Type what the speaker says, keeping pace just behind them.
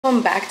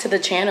Welcome back to the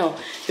channel.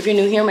 If you're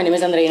new here, my name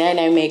is Andreina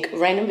and I make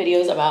random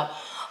videos about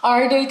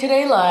our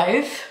day-to-day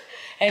life.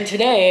 And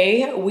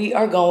today we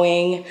are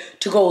going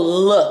to go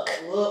look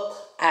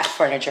at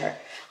furniture.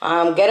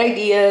 Get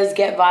ideas,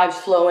 get vibes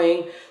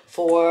flowing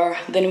for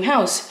the new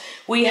house.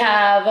 We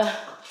have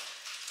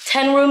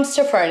 10 rooms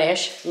to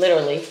furnish,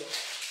 literally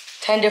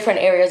 10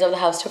 different areas of the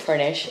house to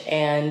furnish,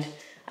 and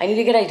I need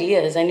to get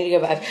ideas. I need to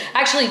get vibes.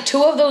 Actually,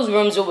 2 of those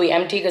rooms will be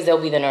empty because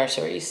they'll be the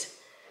nurseries.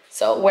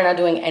 So we're not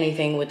doing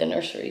anything with the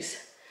nurseries.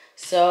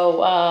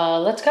 So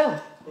let's go.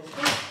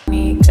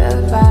 Need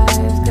good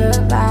vibes, good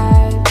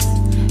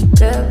vibes,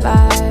 good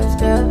vibes,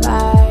 good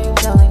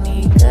vibes. Only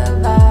need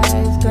good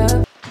vibes,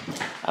 good.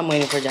 I'm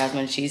waiting for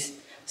Jasmine. She's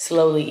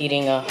slowly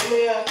eating a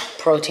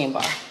protein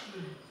bar.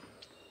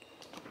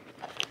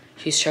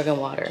 She's chugging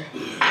water.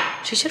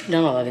 She should have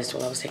done all of this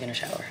while I was taking a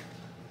shower,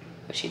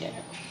 but she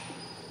didn't.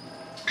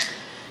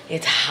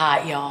 It's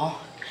hot, y'all.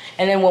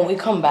 And then when we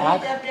come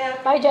back,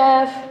 bye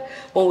Jeff.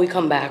 When we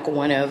come back,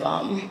 one of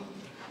our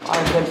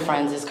good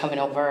friends is coming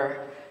over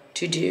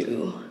to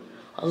do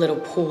a little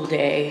pool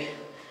day.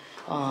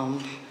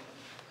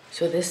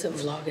 So this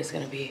vlog is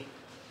gonna be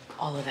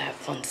all of that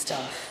fun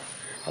stuff.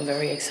 I'm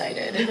very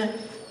excited.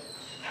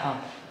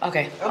 Oh,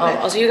 okay.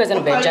 I'll see you guys in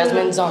a bit.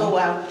 Jasmine's on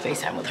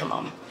FaceTime with her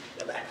mom.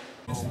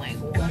 Oh my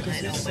god,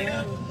 oh my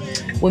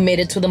god. We made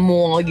it to the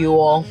mall, you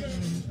all.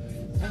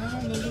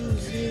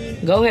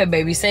 Go ahead,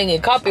 baby, sing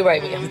it.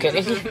 Copyright me. I'm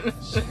kidding.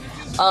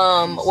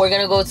 We're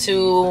gonna go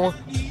to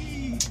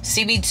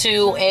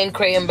CB2 and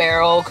Crate &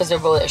 Barrel because they're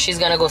both. She's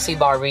gonna go see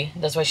Barbie.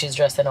 That's why she's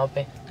dressed in all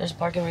pink. There's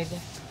parking right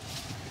there.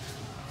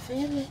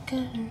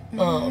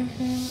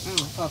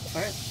 Fuck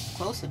first,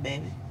 closer,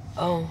 baby.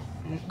 Oh,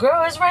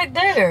 girl, it's right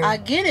there. I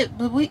get it,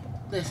 but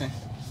listen.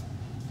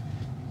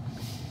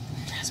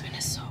 Jasmine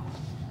is so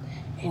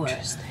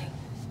interesting.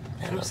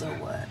 I'm so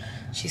what?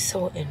 She's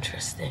so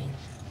interesting.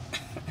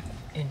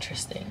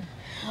 Interesting.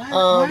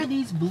 Why are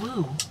these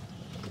blue?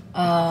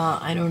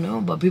 I don't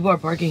know, but people are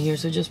parking here,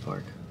 so just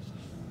park.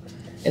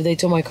 If they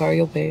tow my car,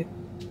 you'll pay it.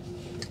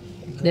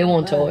 They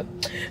won't tow it.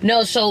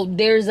 No, so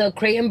there's a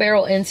Crate &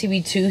 Barrel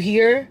NCB2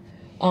 here,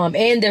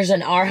 and there's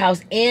an Our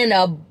House and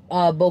a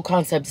Boat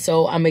Concept,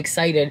 so I'm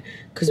excited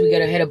because we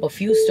gotta hit up a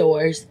few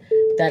stores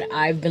that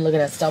I've been looking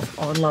at stuff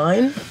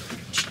online,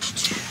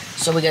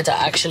 so we get to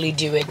actually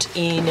do it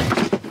in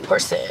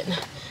person.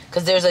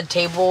 Because there's a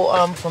table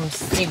from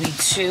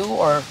CB2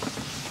 or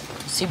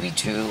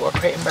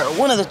Crate & Barrel,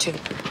 one of the two,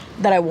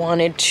 that I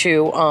wanted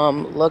to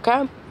look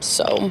at.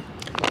 So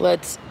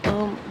let's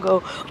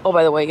go. Oh,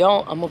 by the way,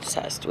 y'all, I'm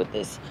obsessed with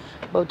this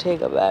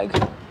Bottega bag.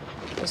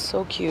 It's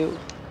so cute.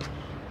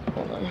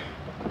 Hold on.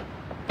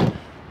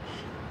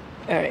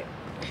 All right.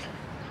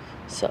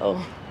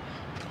 So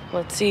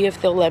let's see if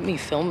they'll let me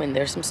film in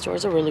there. Some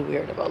stores are really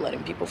weird about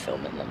letting people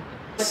film in them.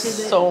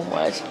 So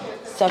much.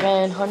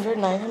 700,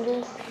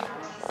 900.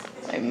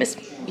 I miss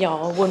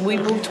y'all. When we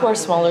moved to our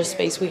smaller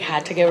space, we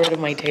had to get rid of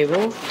my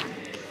table.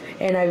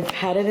 And I've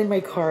had it in my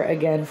car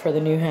again for the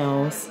new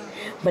house,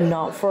 but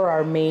not for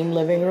our main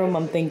living room.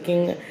 I'm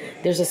thinking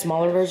there's a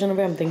smaller version of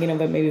it. I'm thinking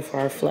of it maybe for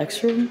our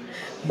flex room.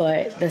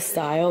 But the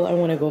style I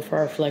want to go for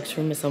our flex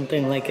room is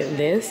something like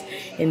this.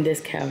 And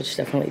this couch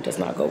definitely does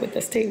not go with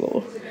this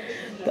table.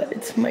 But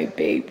it's my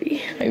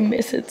baby. I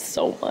miss it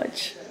so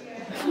much.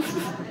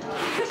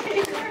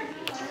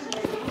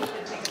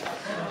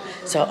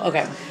 So,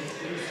 okay.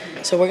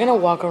 So we're gonna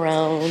walk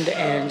around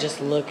and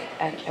just look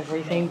at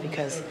everything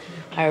because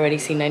I already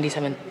see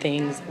 97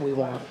 things we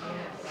want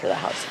for the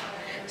house.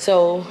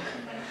 So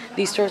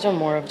these stores are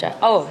more of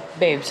oh,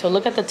 babe. So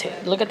look at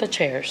the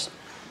chairs.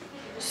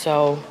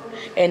 So,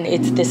 and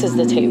this is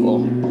the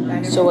table.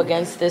 So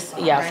against this,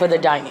 yeah, for the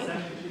dining.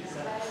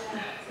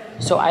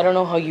 So I don't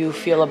know how you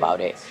feel about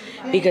it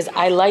because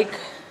I like.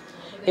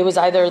 It was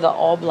either the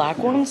all black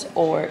ones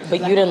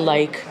but you didn't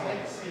like.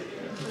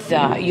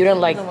 You don't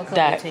like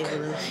that.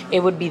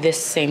 It would be this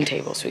same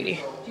table, sweetie.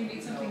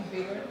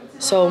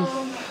 So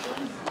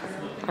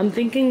I'm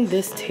thinking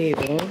this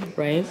table,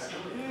 right?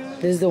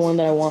 This is the one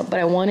that I want, but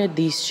I wanted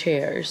these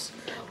chairs.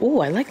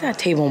 Oh, I like that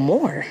table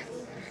more.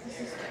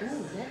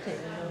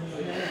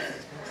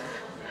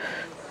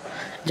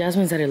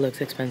 Jasmine said it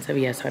looks expensive.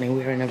 Yes, honey,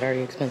 we are in a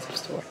very expensive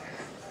store.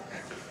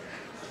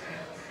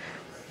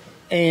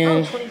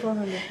 And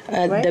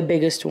right? The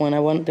biggest one. I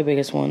want the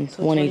biggest one.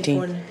 So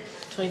 118.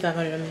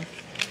 2,500. I mean.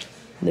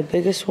 The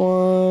biggest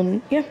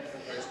one, yeah,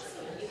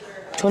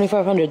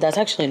 2,500. That's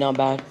actually not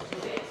bad. I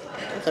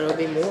thought it would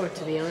be more,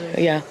 to be honest.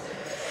 Yeah.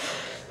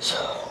 So.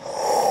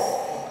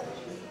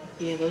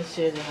 Yeah, those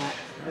chairs are hot.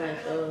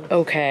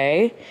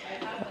 Okay.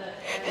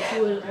 If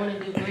you would want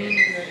to do green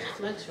in the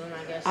flex room,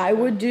 I guess. I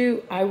would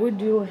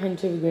do a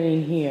hint of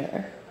green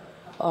here,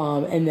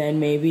 and then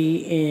maybe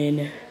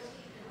in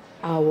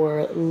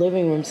our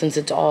living room, since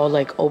it's all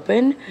like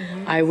open,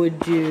 I would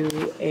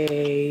do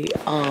a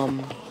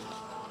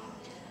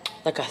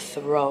like a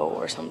throw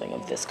or something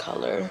of this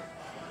color.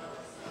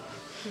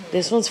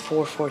 This one's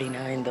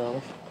 $449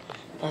 though.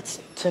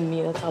 To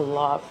me, that's a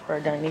lot for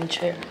a dining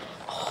chair.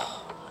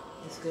 Oh,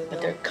 it's good. But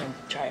they're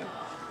try it.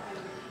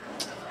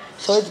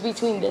 So it's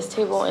between this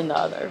table and the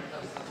other.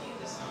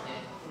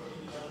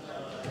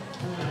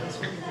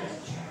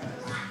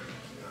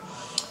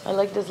 I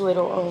like this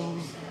little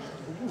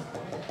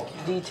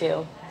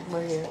detail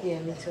right here. Yeah,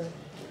 me too.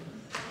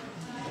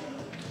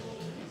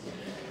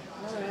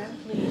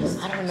 Alright, please.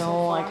 I don't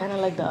know. I kind of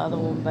like the other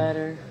one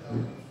better.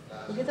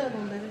 Look at that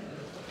one, baby.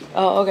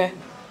 Oh, okay.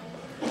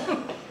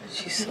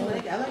 She's so.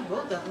 I like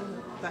both of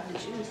them. If I can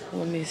choose.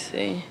 Let me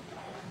see.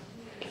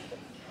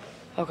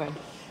 Okay.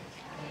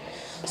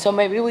 So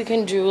maybe we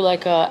can do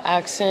like a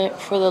accent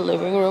for the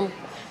living room.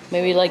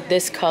 Maybe like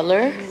this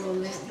color.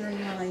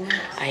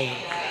 I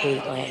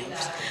hate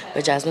lamps.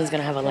 But Jasmine's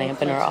gonna have a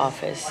lamp in our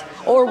office.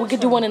 Or we could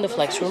do one in the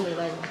flex room.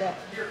 Like that.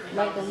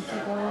 Like that we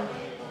keep on.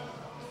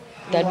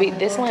 That'd be,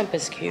 this lamp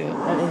is cute.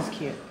 That is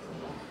cute.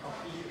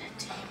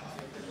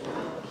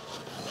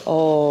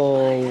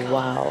 Oh,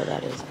 wow,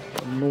 that is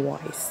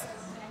nice.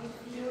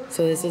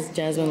 So this is,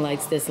 Jasmine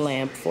likes this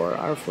lamp for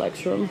our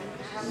flex room.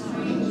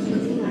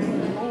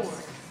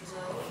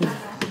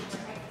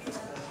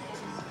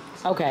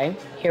 Okay,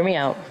 hear me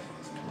out.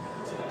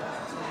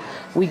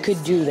 We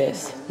could do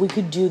this. We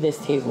could do this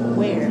table.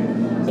 Where?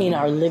 In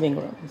our living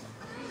room.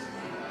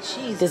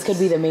 Jesus. This could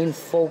be the main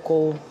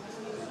focal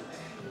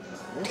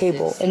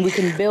table. And we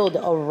can build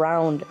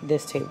around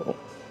this table.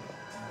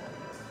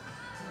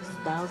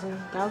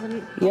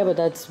 1,000? Yeah, but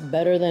that's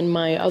better than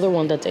my other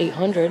one that's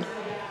 800.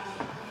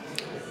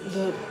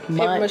 The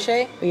paper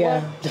mache?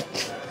 Yeah. Is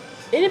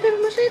it paper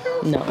mache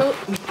though? No.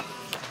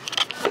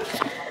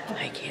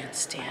 I can't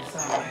stand it.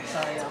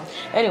 Sorry, y'all.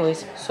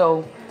 Anyways,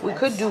 so we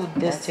could do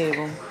this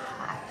table.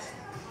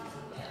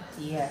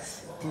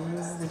 Yes. Do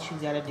what you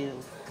gotta do.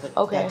 With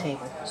Okay. that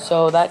table.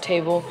 So that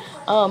table.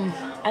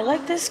 I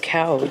like this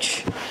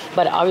couch,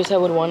 but obviously I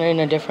would want it in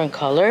a different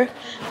color.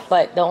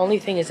 But the only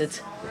thing is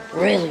it's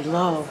really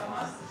low.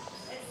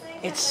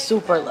 It's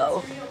super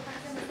low.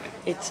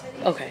 It's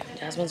okay.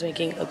 Jasmine's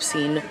making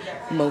obscene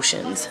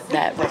motions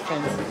that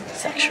reference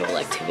sexual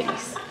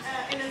activities.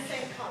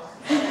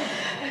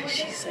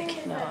 She's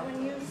like, no.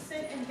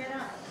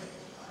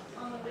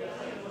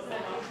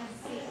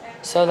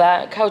 So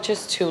that couch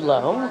is too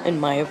low, in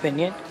my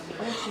opinion.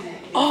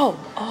 Oh.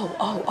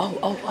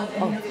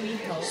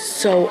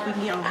 So We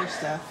can get all her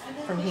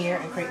stuff from here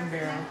at Crate and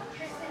Barrel.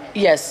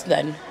 yes,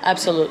 then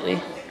absolutely.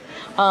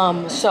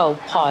 So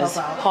pause.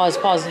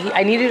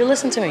 I need you to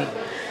listen to me.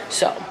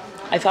 So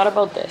I thought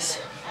about this.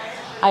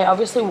 I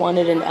obviously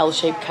wanted an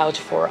L-shaped couch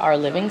for our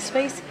living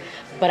space,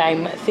 but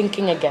I'm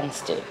thinking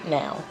against it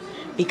now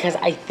because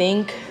I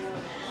think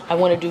I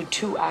want to do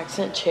 2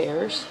 accent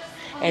chairs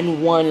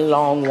and 1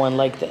 long one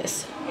like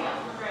this.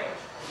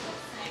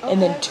 And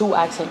then 2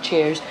 accent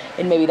chairs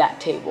and maybe that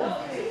table.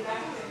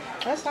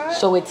 That's all right.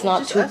 So it's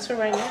not Just too us for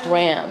right now.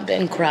 crammed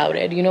and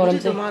crowded. You know what I'm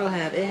What did the saying? model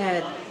have? It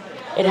had.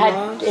 It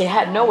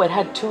belongs?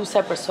 had 2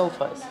 separate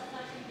sofas.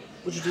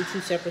 Would you do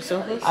 2 separate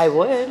sofas? I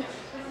would.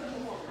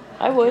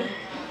 I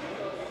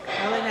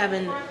like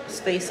having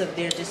space up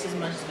there just as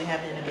much as we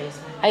have in the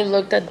basement. I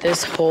looked at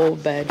this whole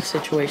bed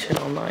situation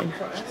online.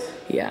 For us?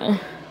 Yeah.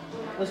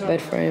 What's wrong?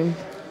 Bed frame.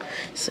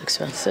 It's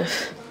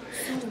expensive.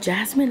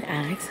 Jasmine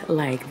acts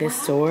like this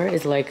store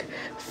is like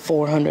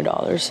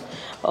 $400.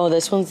 Oh,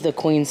 this one's the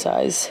queen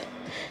size.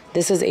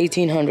 This is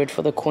 $1,800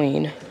 for the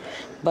queen.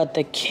 But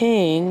the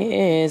king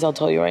is, I'll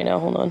tell you right now,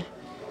 hold on.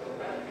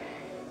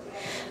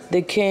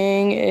 The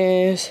king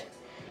is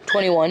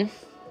 $21.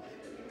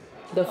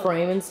 The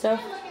frame and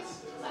stuff.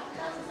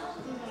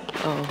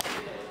 Oh.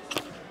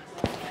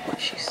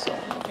 She's so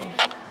annoying.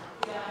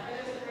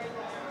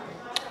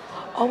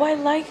 Oh, I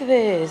like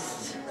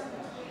this.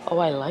 Oh,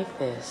 I like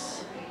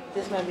this.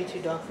 This might be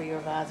too dark for your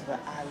vibes, but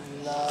I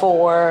love.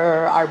 For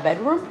our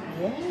bedroom?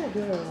 Yeah,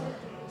 girl.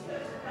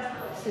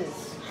 This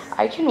is.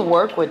 I can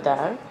work with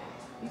that.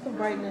 You can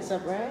brighten this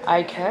up, right?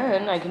 I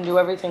can do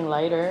everything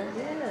lighter.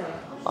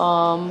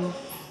 Yeah.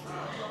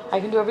 I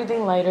can do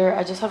everything lighter.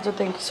 I just have to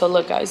think. So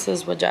look, guys,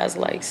 this is what Jazz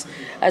likes,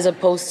 as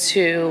opposed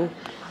to,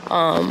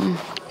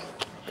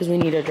 because we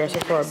need a dresser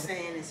for our.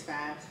 Saying is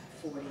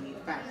 $540,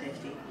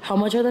 $550. How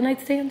much are the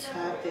nightstands?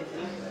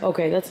 $550.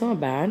 Okay, that's not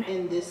bad.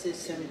 And this is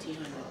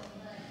 $1,700.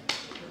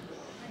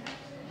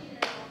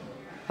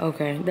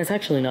 Okay, that's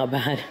actually not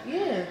bad.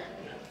 Yeah.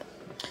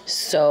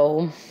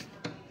 So,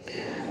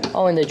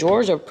 oh, and the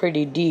drawers are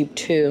pretty deep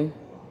too.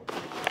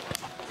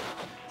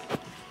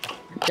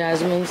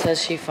 Jasmine says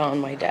she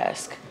found my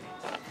desk.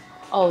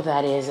 Oh,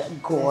 that is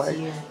gorgeous.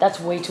 you.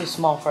 That's way too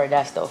small for a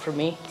desk though for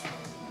me.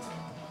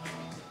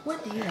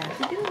 What do you have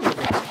to do with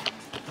it?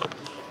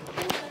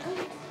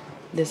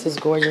 This is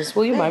gorgeous.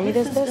 Will you buy me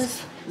this is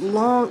desk?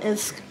 long and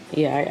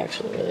Yeah, I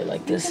actually really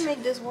like you this. can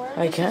make this work.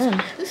 I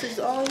can. This is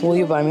all Will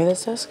you buy me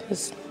this desk?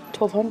 It's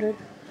 $1,200.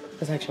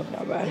 That's actually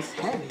not bad. It's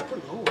heavy.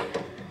 Good Lord.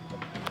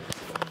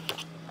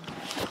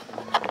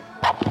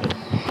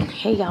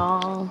 Hey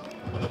y'all.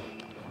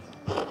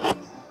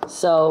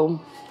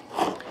 So,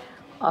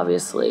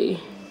 obviously,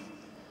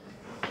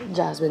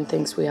 Jasmine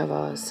thinks we have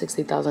a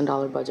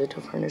 $60,000 budget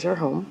to furnish our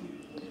home.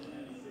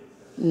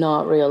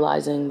 Not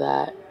realizing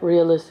that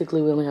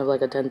realistically we only have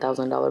like a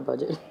 $10,000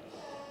 budget.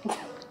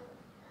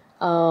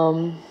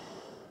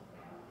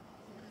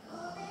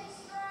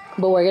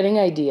 But we're getting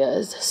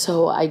ideas.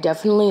 So I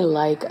definitely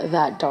like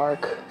that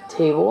dark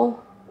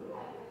table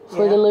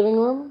for the living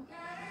room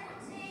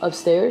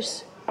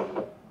upstairs.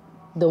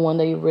 The one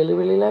that you really,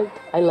 really liked.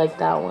 I like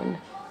that one.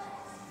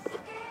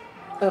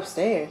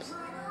 Upstairs?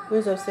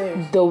 Where's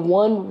upstairs? The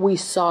one we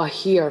saw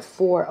here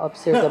for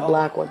upstairs, the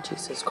black one.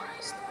 Jesus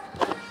Christ.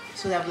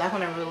 So that black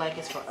one I really like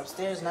is for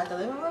upstairs, not the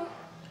living room?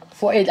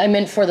 For it, I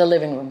meant for the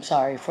living room.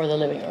 Sorry, for the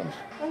living room.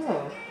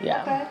 Oh,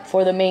 Yeah, okay.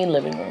 for the main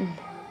living room.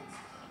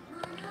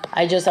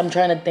 I'm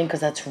trying to think because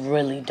that's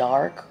really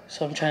dark.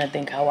 So I'm trying to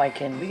think how I We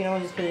can. can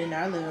always just put it in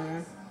our living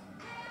room.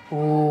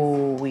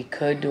 Ooh, we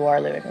could do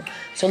our living room.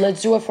 So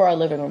let's do it for our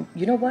living room.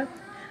 You know what?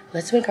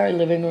 Let's make our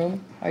living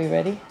room. Are you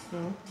ready?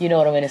 Mm-hmm. You know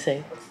what I'm going to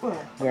say. What?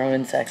 Grown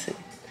and sexy.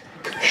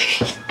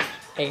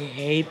 I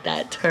hate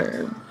that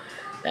term.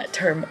 That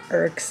term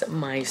irks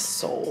my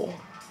soul.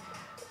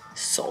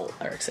 Soul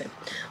irks it.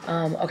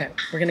 Okay,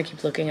 we're going to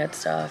keep looking at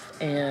stuff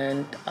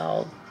and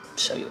I'll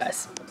show you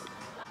guys.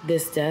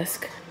 This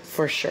desk,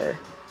 for sure,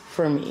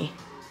 for me.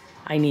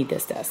 I need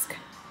this desk.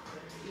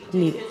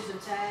 Need it.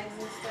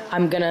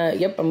 I'm gonna,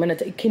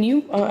 can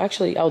you,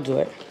 actually, I'll do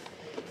it.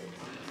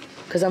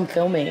 Because I'm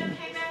filming.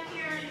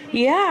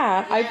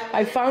 Yeah,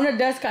 I found a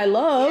desk I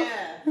love.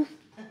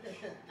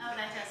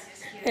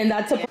 And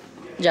that's a...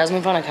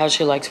 Jasmine found a couch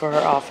she likes for her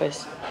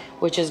office,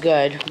 which is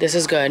good. This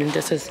is good.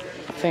 This is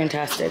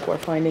fantastic. We're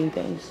finding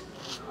things.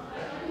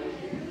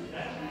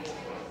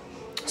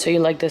 So you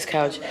like this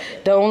couch.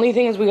 The only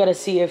thing is we gotta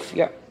see if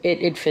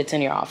it fits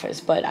in your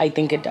office, but I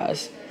think it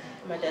does.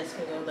 My desk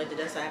can go like the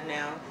desk I have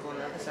now, go on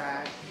the other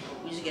side.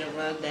 We just get a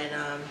rug that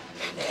had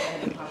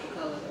a proper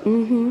color.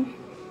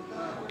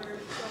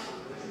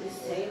 This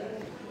table.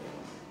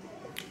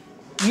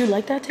 You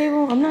like that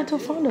table? I'm not too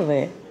fond of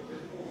it.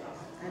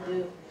 I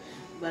do.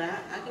 But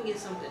I can get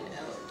something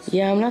else.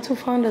 Yeah, I'm not too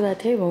fond of that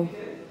table.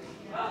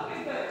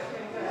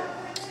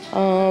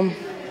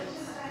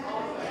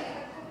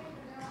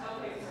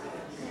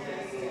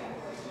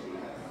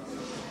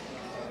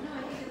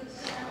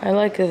 I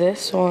like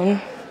this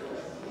one.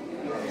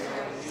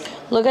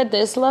 Look at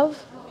this,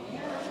 love.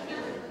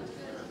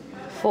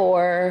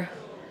 For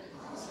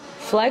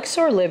flex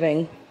or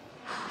living?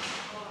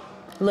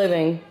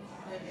 Living.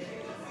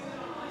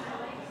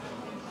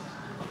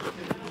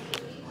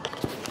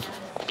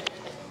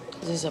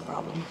 This is a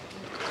problem.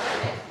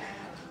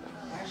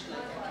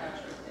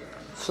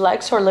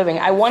 Flex or living?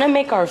 I want to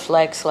make our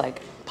flex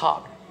like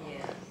pop.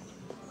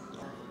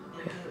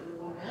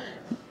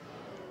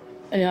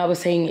 And I was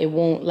saying it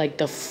won't, like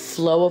the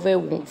flow of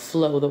it won't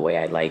flow the way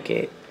I like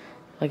it.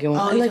 Like it won't.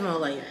 Oh, you talking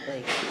about like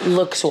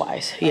looks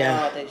wise,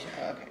 yeah. Oh, okay,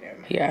 never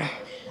mind. Yeah.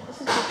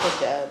 This is just like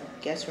the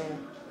guest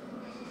room.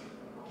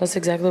 That's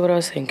exactly what I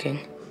was thinking.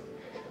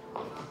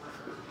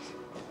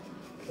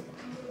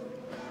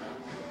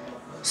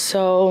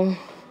 So,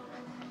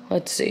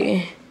 let's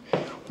see.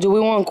 Do we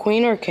want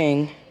queen or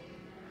king?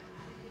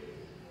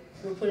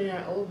 We're putting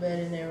our old bed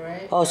in there,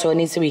 right? Oh, so it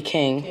needs to be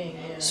king. King,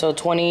 yeah. So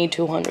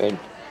 2,200.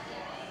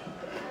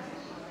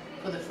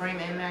 For the frame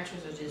and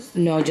mattress or just?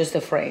 No, just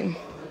the frame.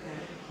 Okay.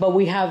 But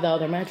we have the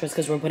other mattress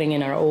because we're putting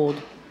in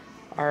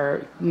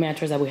our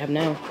mattress that we have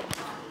now.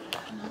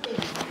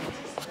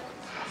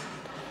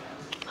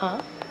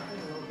 Huh?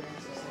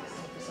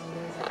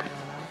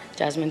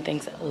 Jasmine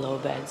thinks low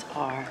beds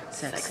are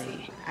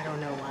sexy. I don't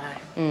know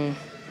why.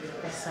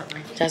 That's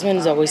something. Jasmine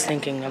is always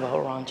thinking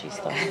about raunchy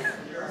stuff.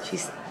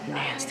 She's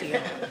nasty.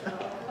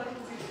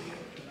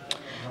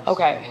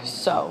 Okay,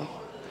 so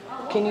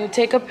can you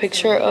take a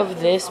picture of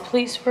this,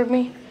 please, for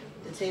me?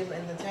 The table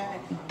and the tag?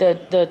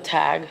 The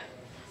tag.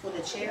 For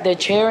the chair? The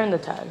chair and the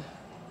tag.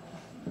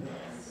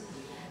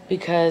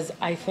 Because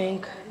I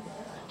think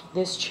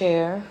this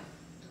chair...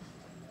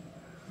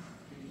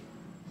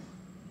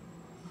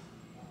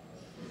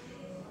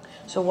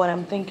 So what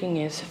I'm thinking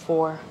is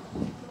for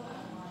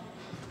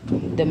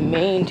the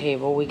main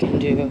table, we can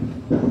do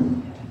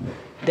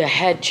the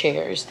head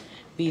chairs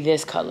be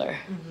this color.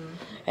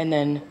 And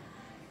then,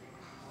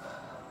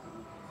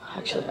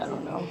 actually, I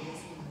don't know.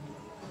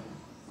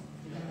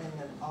 And then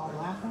the all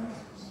black ones?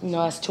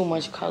 No, that's too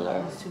much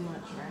color. That's too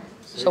much, right?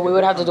 So we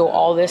would have to do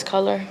all this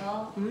color.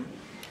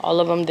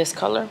 All of them this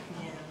color.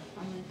 Yeah.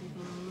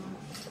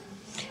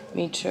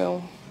 Me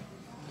too.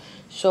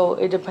 So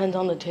it depends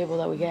on the table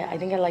that we get. I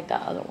think I like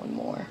that other one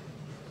more.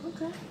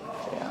 Okay.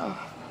 Yeah.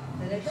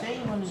 But they say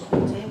you want to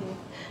do the table.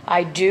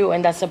 I do,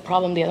 and that's the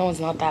problem. The other one's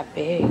not that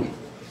big.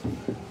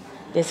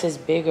 This is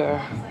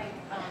bigger.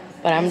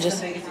 But I'm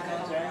just... The biggest it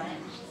goes, right?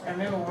 I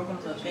remember working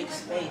with a big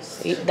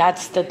space.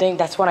 That's the thing.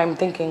 That's what I'm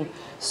thinking.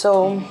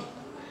 So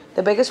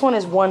the biggest one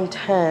is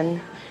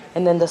 110,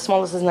 and then the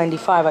smallest is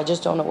 95. I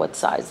just don't know what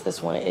size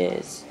this one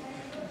is.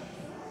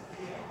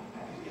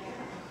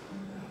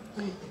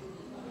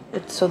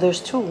 So there's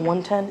two,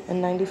 110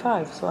 and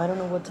 95. So I don't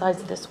know what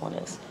size this one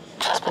is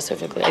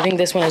specifically. I think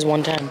this one is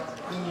 110.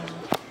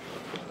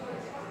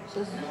 So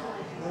this is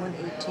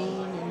 118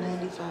 and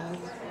 95.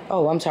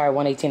 Oh, I'm sorry,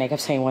 118. I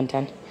kept saying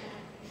 110.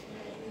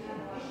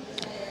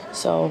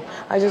 So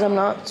I'm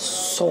not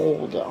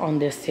sold on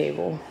this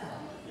table.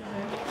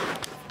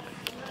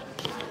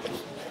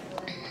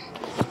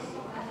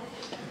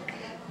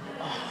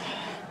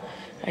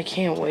 I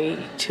can't wait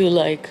to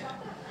like,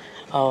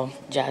 oh,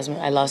 Jasmine,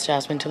 I lost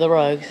Jasmine to the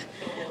rugs.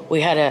 We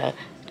had a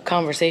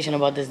conversation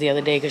about this the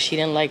other day because she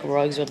didn't like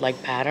rugs with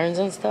like patterns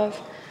and stuff.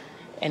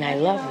 And I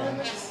love them.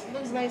 It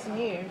looks nice in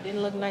here. It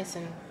didn't look nice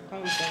in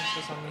Home Sense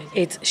for some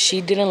reason.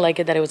 She didn't like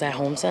it that it was at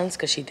Home Sense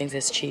because she thinks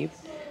it's cheap.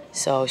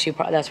 So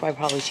that's why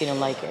probably she didn't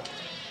like it.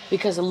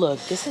 Because look,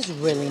 this is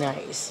really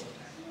nice.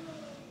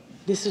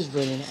 This is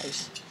really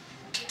nice.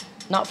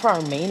 Not for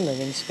our main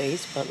living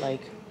space, but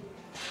like.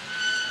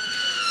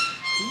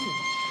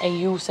 And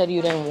you said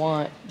you didn't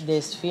want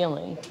this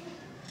feeling.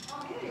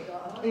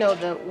 No,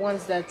 the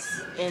ones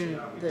that's in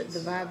the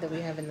vibe that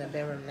we have in the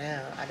bedroom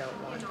now, I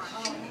don't want.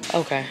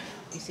 Okay.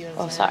 You see what I'm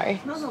Oh, saying?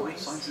 sorry. No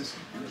worries.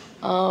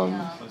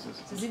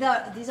 So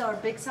these are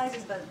big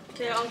sizes, but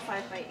They're all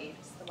 5x8.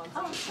 The ones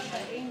Oh, that you see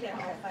by 8, they're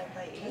all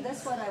 5x8.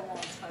 that's what I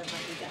want. 5 by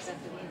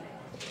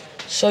 8.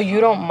 So you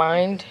don't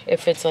mind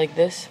if it's like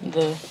this,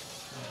 the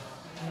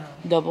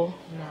double?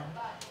 No.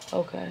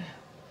 Okay.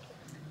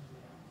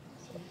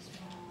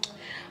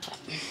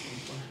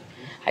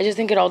 I just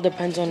think it all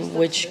depends on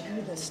which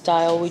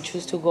style we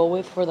choose to go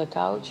with for the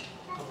couch,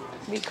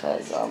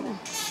 because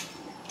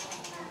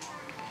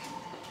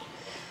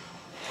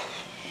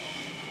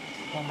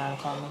Don't mind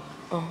call me.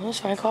 oh, that's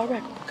fine. Call her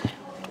back. Okay.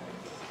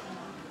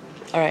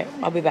 All right,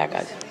 I'll be back,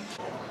 guys.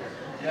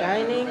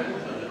 Dining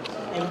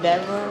and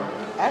bedroom.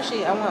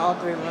 Actually, I want all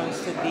 3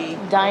 rooms to be.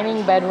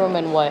 Dining, bedroom,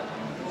 and what?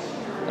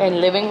 And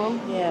living room?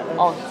 Yeah.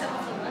 Oh,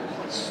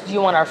 do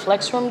you want our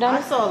flex room I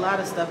done? saw a lot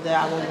of stuff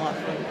that I would want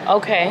for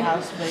Okay. the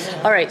house, but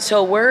yeah. All right,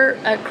 so we're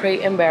at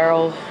Crate and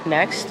Barrel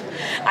next.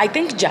 I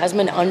think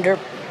Jasmine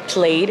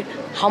underplayed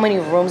how many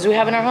rooms we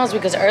have in our house,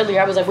 because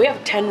earlier I was like, we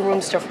have 10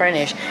 rooms to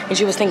furnish, and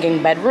she was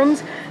thinking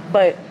bedrooms,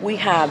 but we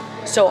have.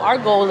 So our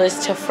goal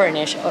is to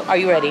furnish. Are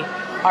you ready?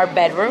 Our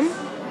bedroom.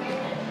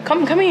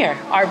 Come here.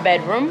 Our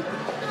bedroom,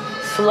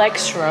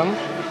 flex room,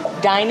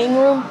 dining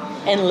room,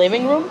 and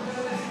living room,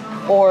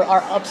 or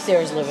our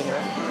upstairs living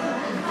room.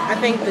 I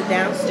think the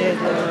downstairs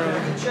living room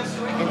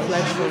and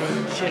flex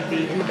room should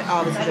be, and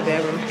obviously the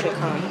bedroom should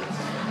come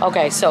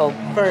Okay, so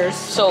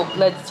first. So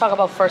let's talk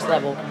about first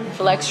level.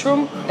 Flex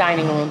room,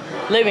 dining room,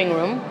 living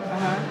room,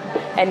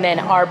 and then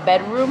our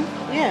bedroom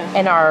Yeah.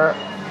 and our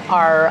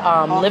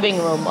living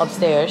room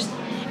upstairs,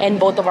 and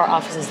both of our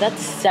offices.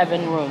 That's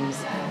 7 rooms.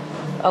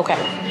 Okay,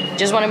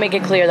 just want to make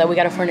it clear that we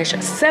got to furnish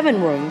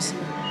 7 rooms,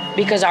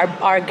 because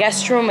our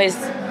guest room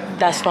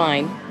that's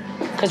fine,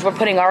 because we're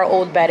putting our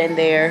old bed in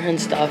there and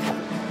stuff.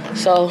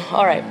 So,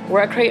 all right,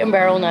 we're at Crate and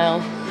Barrel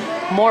now.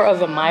 More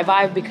of my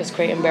vibe, because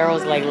Crate and Barrel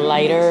is like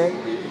lighter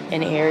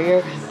and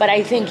airier. But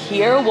I think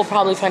here we'll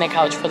probably find a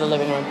couch for the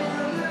living room.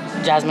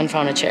 Jasmine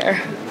found a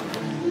chair.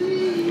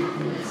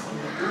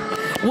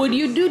 Would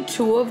you do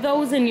 2 of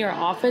those in your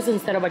office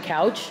instead of a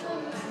couch?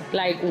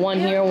 Like one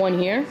here, one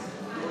here?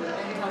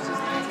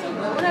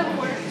 Whatever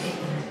works.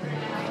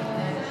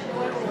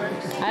 Whatever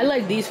works. I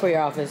like these for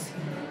your office.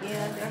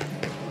 Yeah.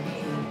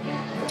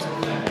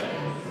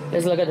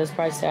 Let's look at this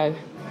price tag.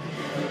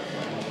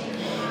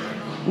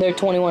 They're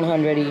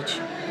 $2,100 each.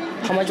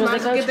 How much was Might the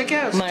as well couch? get the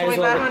couch. Might as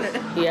well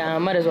 $2,500. yeah, I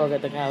might as well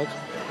get the couch.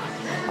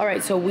 All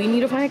right, so we need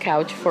to find a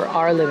couch for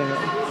our living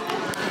room.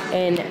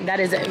 And that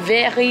is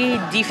very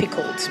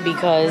difficult,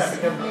 because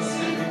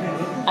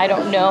I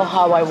don't know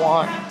how I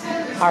want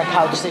our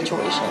couch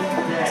situation.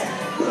 It's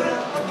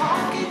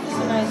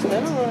a nice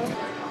living room.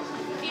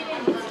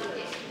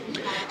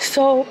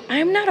 So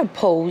I'm not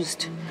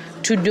opposed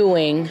to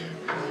doing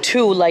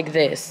 2 like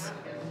this,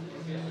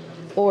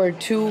 or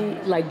 2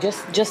 like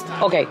just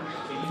okay,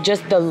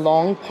 just the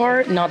long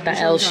part, not the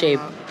L shape.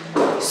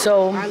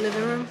 So Our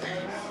living room.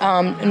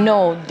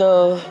 no,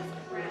 the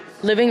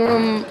living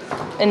room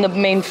and the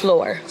main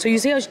floor. So you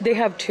see how they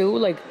have 2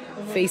 like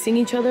facing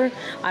each other?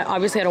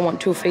 Obviously I don't want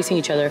 2 facing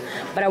each other,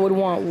 but I would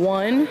want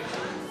one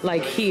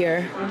like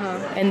here,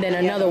 and then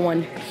another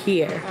one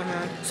here.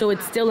 So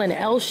it's still an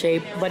L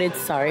shape, but it's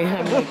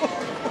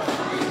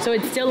so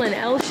it's still an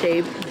L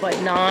shape, but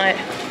not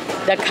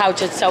the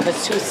couch itself.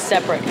 It's 2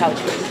 separate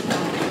couches.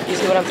 You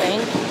see what I'm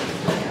saying?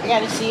 I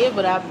gotta see it,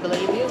 but I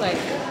believe you. Like,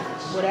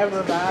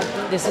 whatever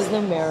vibe. This is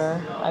the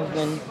mirror I've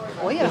been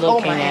Well, you gotta hold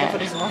looking my hand at, for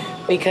this one.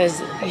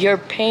 because you're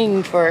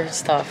paying for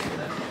stuff.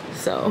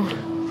 So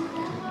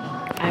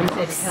I'm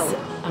obsessed.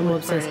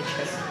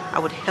 I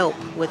would help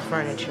with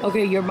furniture.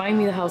 Okay, you're buying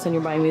me the house and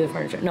you're buying me the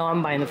furniture. No,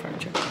 I'm buying the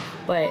furniture.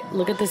 But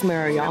look at this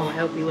mirror, I will y'all.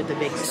 help you with the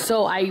big stuff.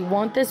 So I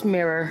want this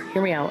mirror,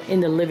 hear me out,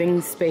 in the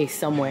living space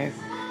somewhere,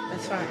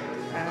 That's fine.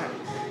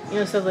 You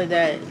know, stuff like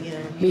that. You know,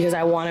 because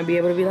I want to be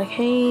able to be like,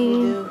 hey.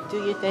 you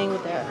do your thing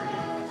with that.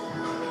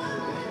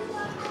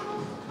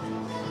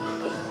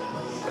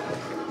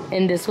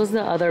 And this was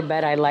the other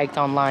bed I liked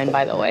online,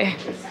 by the way.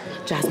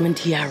 Jasmine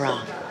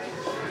Tiara.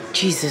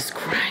 Jesus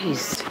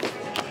Christ.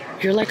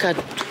 You're like a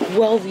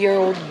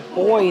 12-year-old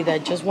boy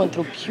that just went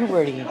through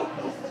puberty.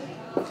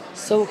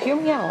 So hear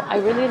me out. I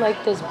really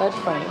like this bed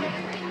frame.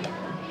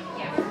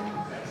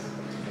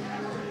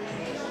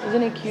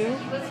 Isn't it cute?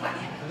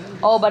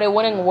 Oh, but it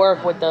wouldn't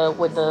work with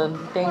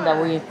the thing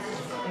that we.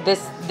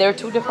 They're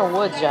two different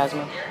woods,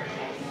 Jasmine.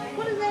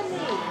 What does that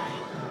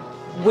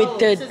mean? With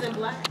This isn't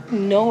black?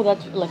 no,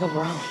 that's like a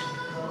brown.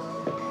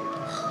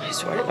 I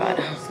swear to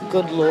God,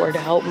 good Lord,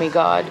 help me,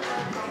 God.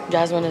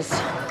 Jasmine is.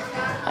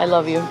 I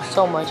love you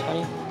so much,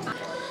 honey.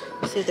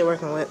 Let's see if they're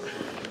working with.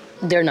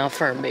 They're not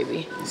firm,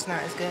 baby. It's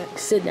not as good.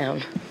 Sit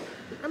down.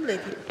 I'm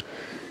lazy.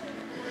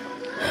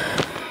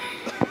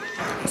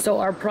 So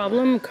our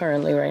problem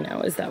currently right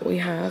now is that we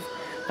have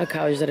a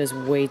couch that is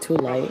way too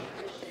light,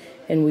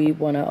 and we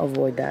want to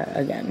avoid that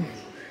again.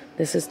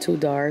 This is too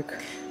dark.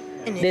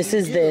 And if This you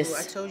is do, this.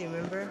 I told you,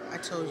 remember? I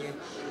told you.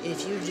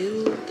 If you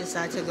do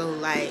decide to go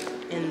light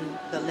in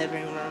the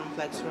living room,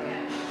 flex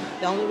room,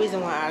 the only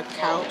reason why our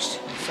couch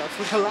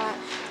suffers a lot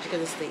is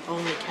because it's the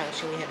only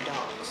couch and we have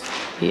dogs.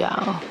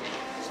 Yeah.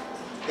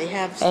 They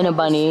have And a separate-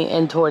 bunny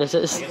and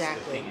tortoises.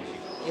 Exactly.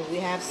 If we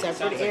have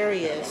separate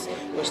areas,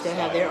 which they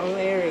have their own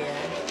area,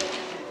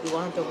 we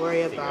won't have to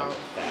worry about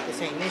the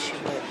same issue.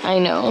 But I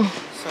know.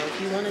 so if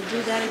you want to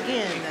do that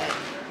again, that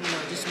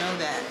just know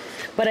that.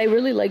 But I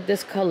really like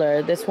this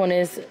color. This one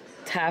is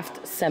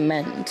Taft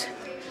Cement.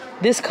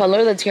 This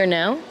color that's here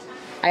now,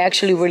 I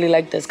actually really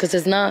like this because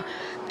it's not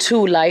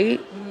too light,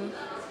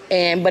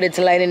 but it's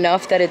light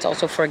enough that it's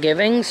also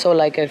forgiving. So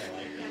like if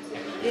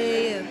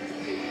Yeah.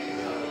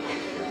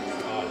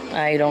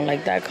 I don't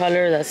like that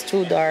color, that's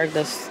too dark,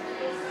 that's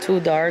too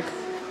dark.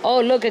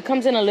 Oh, look, it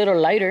comes in a little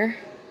lighter.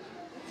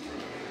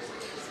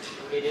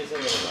 It is a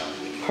little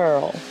loud.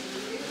 Pearl.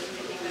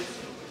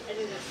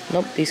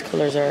 Nope, these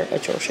colors are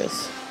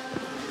atrocious.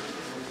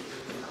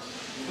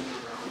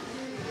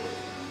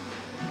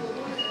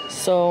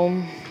 So,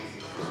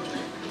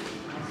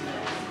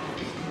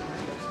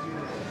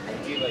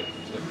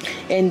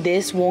 and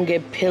this won't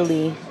get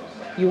pilly.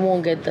 You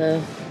won't get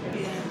the...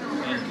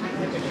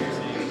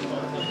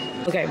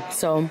 Okay,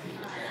 so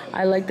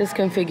I like this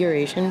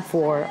configuration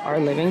for our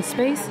living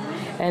space,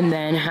 and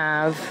then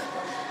have,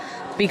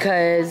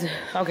 because,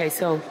 okay,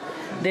 so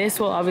this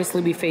will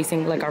obviously be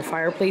facing, like, our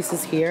fireplace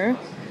is here,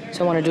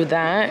 so I want to do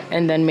that,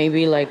 and then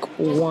maybe like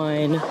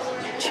one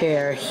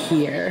chair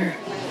here.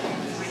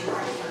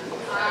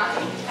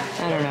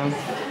 I don't know,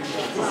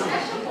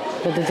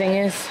 but the thing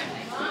is,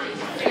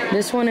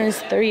 this one is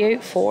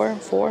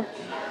 38.4.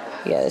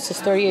 Yeah, this is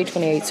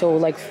 38.28, so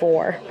like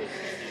 4.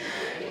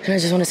 And I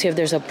just want to see if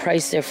there's a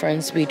price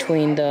difference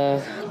between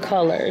the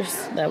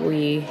colors that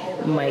we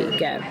might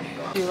get.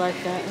 You like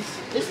that?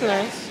 It's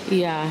nice.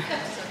 Yeah.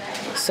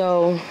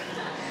 So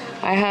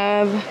I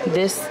have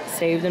this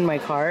saved in my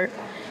cart,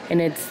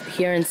 and it's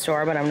here in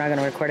store, but I'm not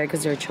gonna record it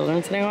because there are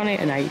children sitting on it,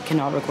 and I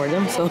cannot record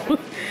them. So,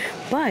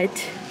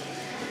 but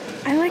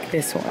I like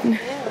this one.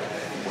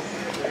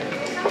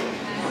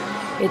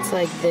 It's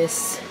like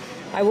this.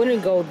 I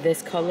wouldn't go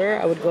this color.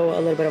 I would go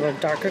a little bit of a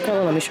darker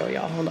color. Let me show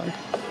y'all. Hold on.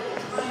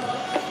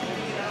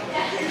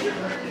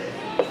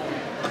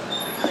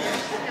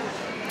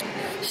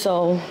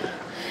 So,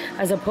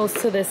 as opposed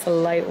to this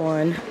light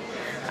one,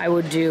 I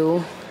would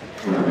do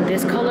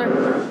this color,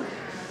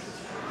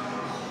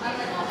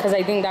 because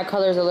I think that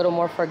color is a little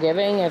more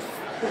forgiving, if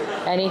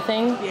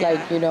anything. Like,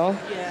 Yeah.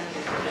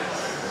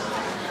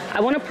 I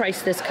want to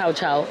price this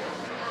couch out.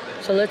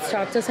 So let's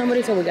talk to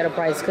somebody so we get a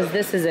price, because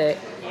this is it.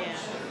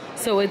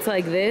 So it's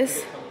like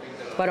this,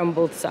 but on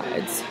both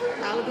sides.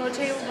 Outdoor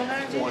table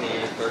behind you.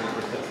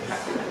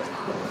 20-30%.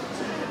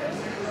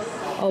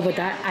 Oh, but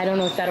that, I don't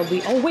know if that'll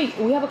be... Oh, wait,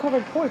 we have a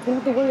covered porch. We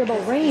don't have to worry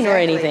about rain or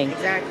anything.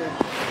 Exactly.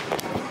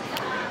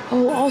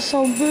 Oh,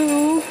 also,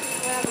 boo,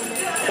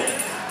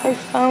 I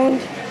found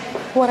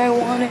what I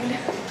wanted.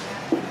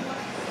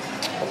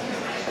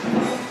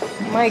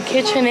 My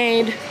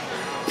KitchenAid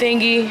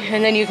thingy,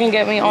 and then you can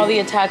get me all the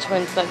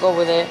attachments that go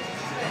with it.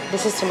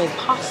 This is to make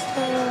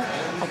pasta.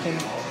 I can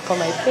for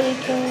my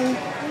bacon.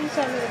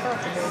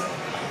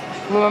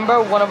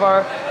 Remember one of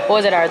our, what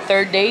was it, our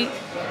third date?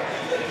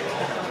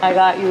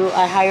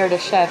 I hired a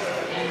chef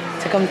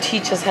to come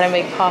teach us how to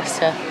make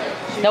pasta.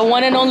 The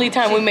one and only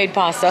time we made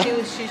pasta. She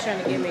was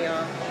trying to get me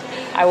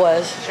off. I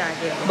was. Trying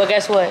to get me. But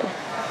guess what?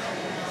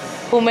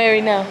 Who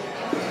married now?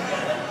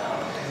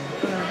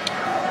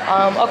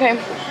 Okay.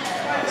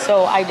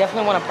 So I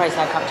definitely want to price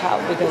that couch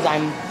out because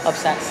I'm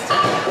obsessed.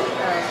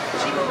 Alright.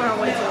 She moving her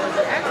way towards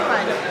it. Ask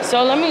somebody.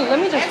 So let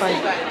me just find.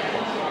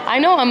 I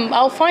know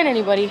I'll find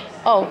anybody.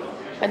 Oh,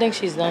 I think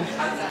she's done.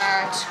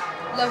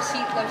 Love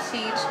seat,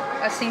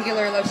 a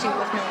singular love seat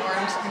with no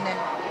arms, and then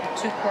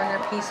 2 corner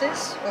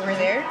pieces over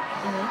there.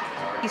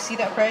 You see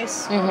that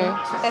price?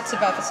 That's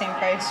about the same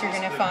price you're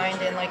gonna find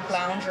in like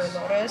Lounge or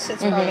Lotus.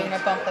 It's probably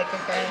gonna bump like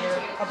 $1,000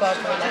 or above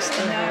or less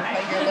than that,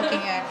 but you're looking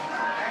at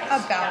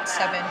about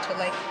 7 to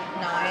like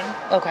 9.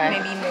 Okay.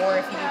 Maybe more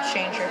if you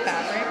change your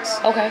fabrics.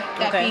 Okay.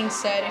 That Okay. being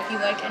said, if you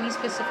like any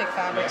specific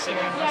fabrics here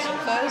in your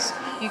sofas,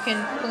 you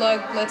can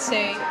plug, let's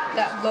say,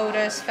 that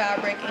lotus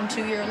fabric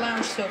into your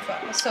lounge sofa.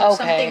 So Okay.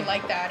 something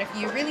like that. If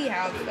you really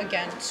have,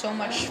 again, so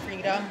much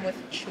freedom with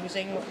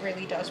choosing what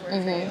really does work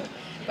for you.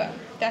 But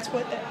that's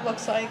what that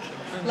looks like.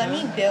 Let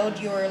me build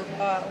your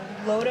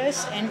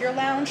lotus and your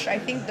lounge. I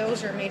think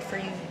those are made for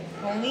you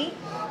only,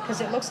 because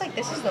it looks like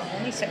this is the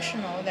only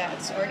sectional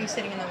that's already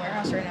sitting in the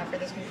warehouse right now for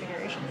this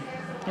configuration.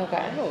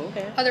 Okay. Oh,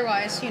 okay.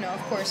 Otherwise, you know,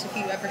 of course, if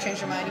you ever change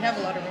your mind, you have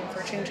a lot of room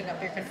for changing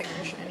up your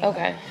configuration anyway.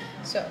 Okay.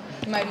 So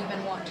you might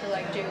even want to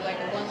like do like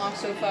a one-lock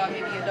sofa,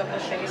 maybe a double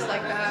chaise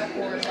like that,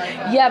 or like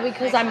a, Yeah,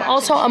 because like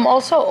I'm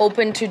also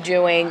open to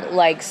doing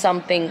like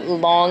something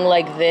long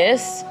like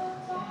this,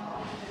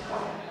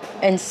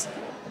 and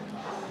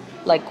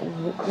like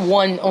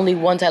only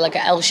one side, like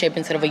an L shape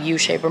instead of a U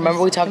shape.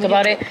 Remember we talked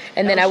about it,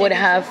 and then I would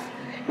have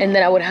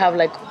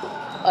like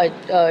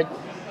a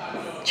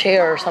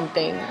chair or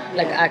something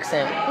like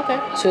accent. Okay.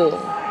 Too.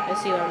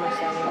 Let's see how much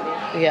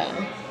that would be. Yeah,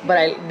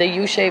 but the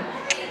U shape.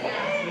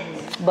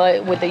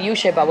 But with the U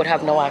shape, I would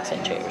have no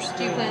accent chairs.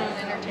 Do you plan on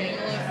entertaining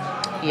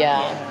it?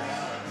 Yeah.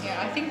 Yeah,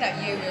 I think that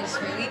U is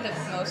really the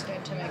most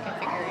intimate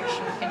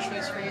configuration you can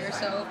choose for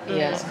yourself.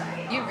 Yeah. Because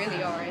you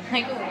really are in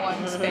like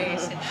one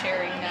space and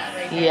sharing that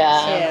right there. Yeah.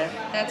 So Yeah.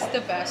 that's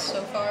the best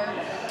so far.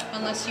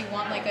 Unless you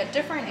want like a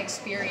different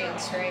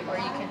experience, right? Where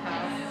you can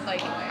have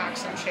like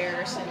accent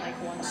chairs and like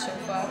one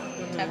sofa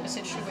type of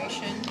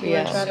situation. You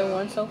want to try Yeah. the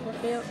one sofa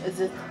feel?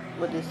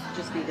 Would this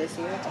just be this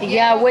year?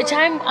 Yeah, which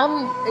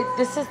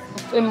this is,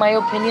 in my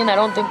opinion, I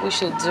don't think we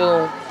should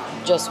do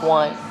just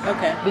one.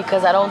 Okay.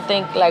 Because I don't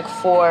think like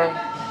for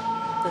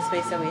The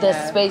space that we the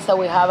have. space that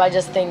we have, I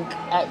just think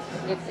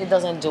it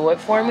doesn't do it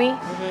for me.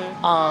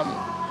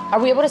 Are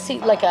we able to see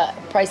like a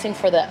pricing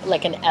for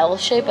like an L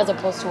shape as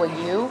opposed to a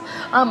U?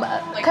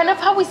 Kind of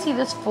how we see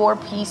this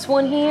 4-piece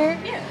one here.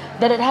 Yeah.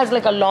 That it has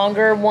like a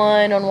longer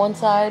one on one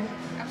side.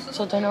 Absolutely.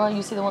 So Daniela,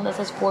 you see the one that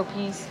says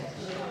 4-piece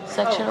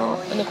sectional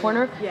in the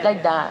corner? Yeah.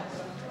 Like that.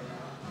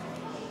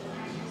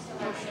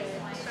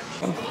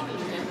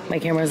 My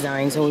camera's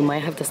dying, so we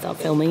might have to stop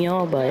filming,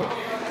 y'all, but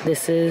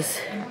this is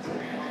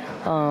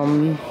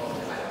I'm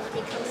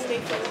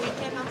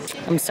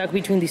stuck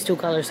between these two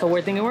colors, so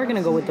we're thinking we're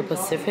gonna go with the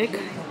Pacific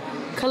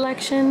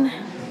collection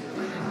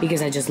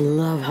because I just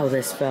love how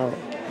this felt.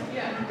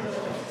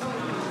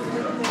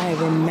 I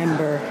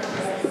remember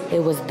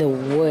it was the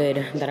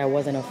wood that I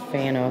wasn't a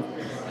fan of.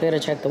 We gotta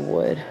check the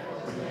wood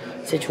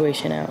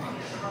situation out.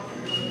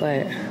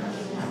 But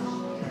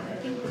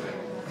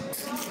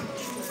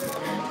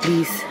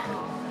these,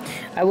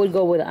 I would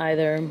go with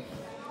either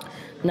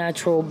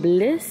Natural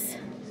Bliss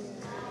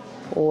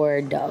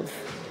or Dove.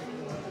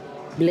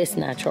 Bliss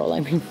Natural, I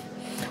mean,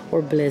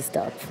 or Bliss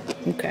Dove.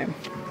 Okay.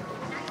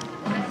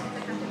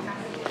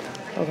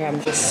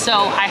 Okay, so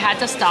I had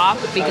to stop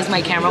because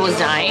my camera was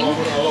dying,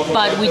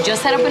 but we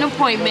just set up an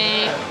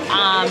appointment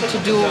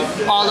to do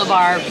all of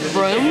our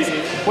rooms.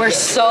 We're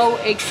so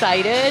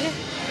excited.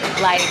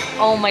 Like,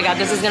 oh my God,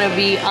 this is gonna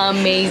be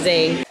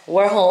amazing.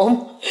 We're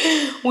home.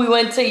 We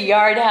went to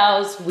Yard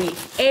House, we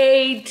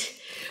ate,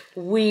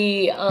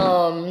 we're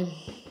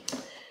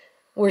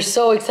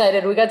so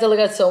excited. We got to look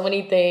at so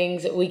many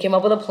things. We came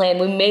up with a plan.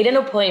 We made an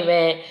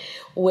appointment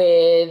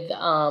with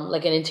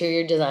like an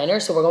interior designer.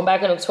 So we're going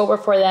back in October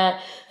for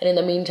that. And in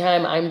the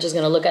meantime, I'm just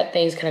going to look at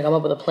things, kind of come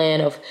up with a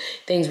plan of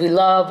things we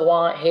love,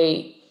 want,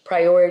 hate,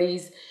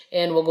 priorities,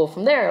 and we'll go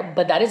from there.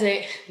 But that is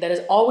it. That is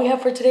all we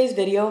have for today's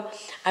video.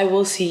 I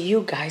will see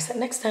you guys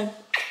next time.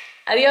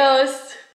 Adios.